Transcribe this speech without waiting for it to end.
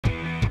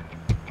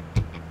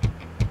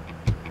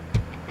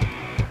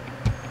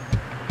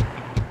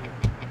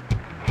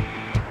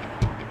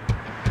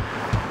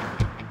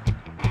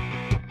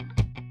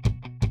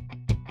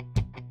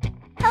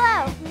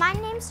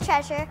name's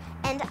Treasure,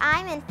 and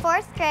I'm in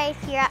 4th grade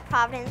here at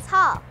Providence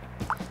Hall.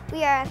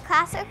 We are a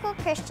classical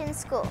Christian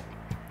school.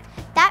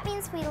 That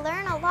means we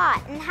learn a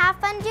lot and have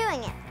fun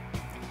doing it.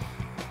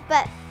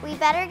 But we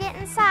better get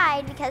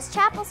inside because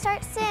chapel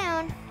starts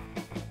soon.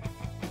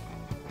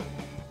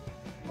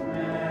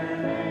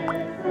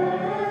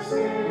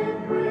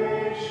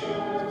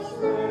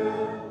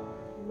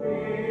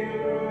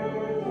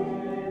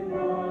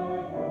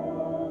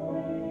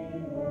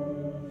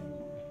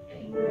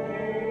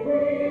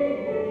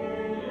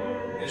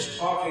 Is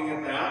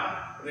talking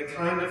about the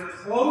kind of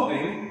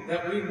clothing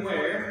that we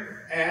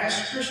wear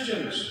as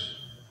Christians.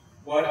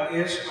 What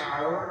is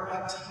our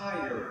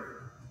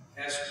attire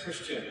as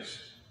Christians?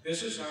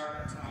 This is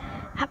our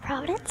attire. At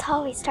Providence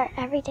Hall, we start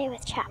every day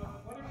with chapel.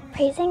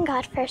 Praising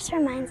God first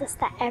reminds us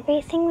that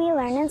everything we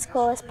learn in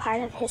school is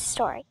part of His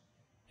story.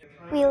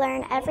 We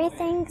learn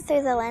everything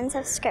through the lens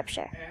of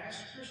Scripture.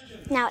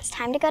 Now it's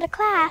time to go to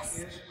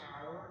class.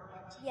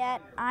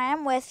 Yet I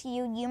am with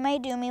you, you may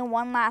do me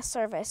one last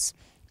service.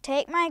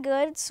 Take my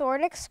good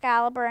sword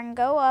Excalibur and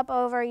go up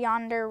over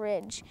yonder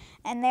ridge,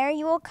 and there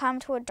you will come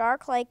to a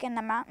dark lake in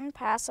the mountain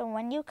pass, and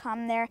when you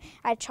come there,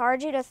 I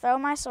charge you to throw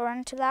my sword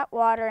into that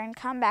water and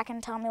come back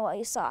and tell me what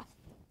you saw.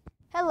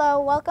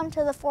 Hello, welcome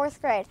to the 4th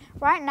grade.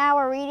 Right now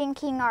we're reading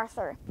King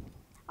Arthur.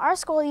 Our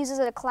school uses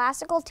a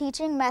classical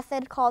teaching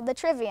method called the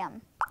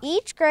trivium.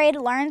 Each grade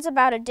learns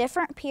about a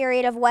different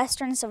period of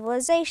Western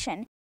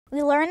civilization.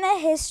 We learn the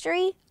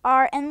history,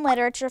 art, and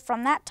literature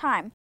from that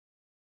time.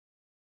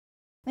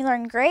 We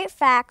learn great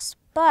facts,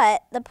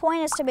 but the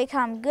point is to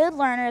become good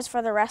learners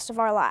for the rest of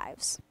our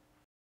lives.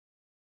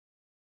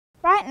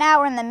 Right now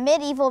we're in the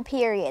medieval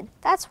period.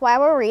 That's why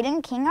we're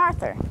reading King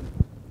Arthur.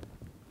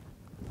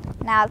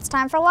 Now it's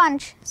time for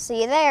lunch.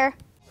 See you there.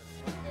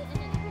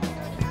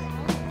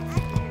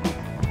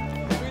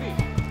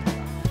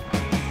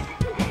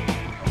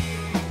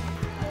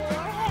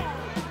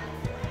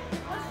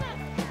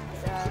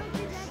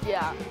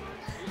 Yeah.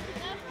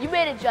 You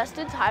made it just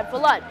in time for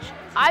lunch.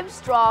 I'm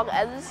Strong,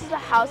 and this is the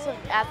house of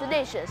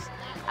Athanasius.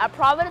 At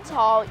Providence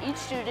Hall, each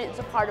student is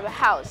a part of a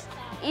house.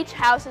 Each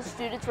house has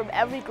students from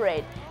every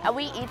grade, and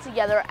we eat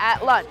together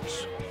at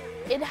lunch.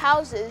 In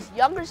houses,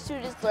 younger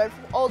students learn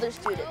from older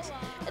students,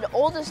 and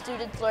older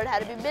students learn how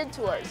to be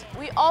mentors.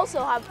 We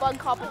also have fun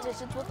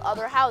competitions with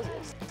other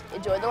houses.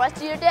 Enjoy the rest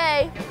of your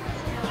day.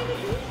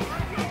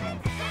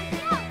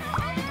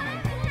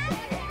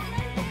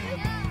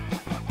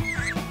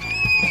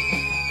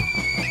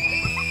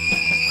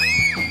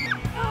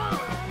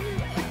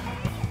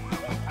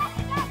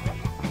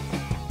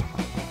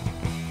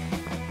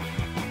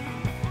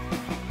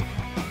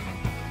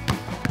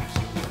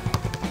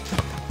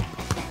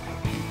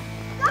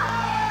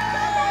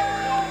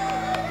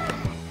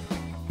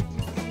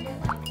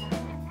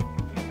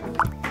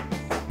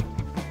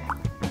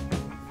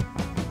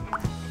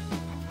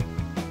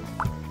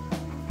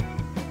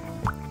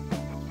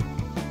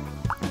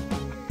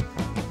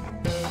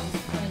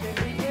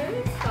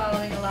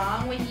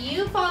 When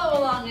you follow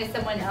along as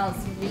someone else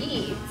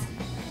reads,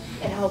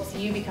 it helps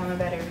you become a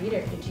better reader.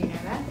 Did you know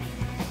that?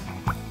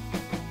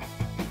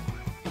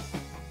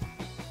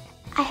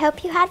 I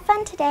hope you had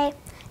fun today.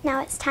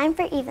 Now it's time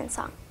for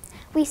Evensong.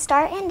 We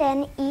start and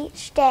end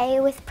each day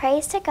with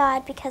praise to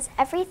God because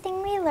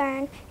everything we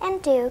learn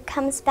and do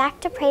comes back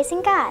to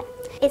praising God.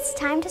 It's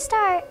time to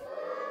start.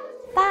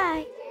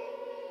 Bye.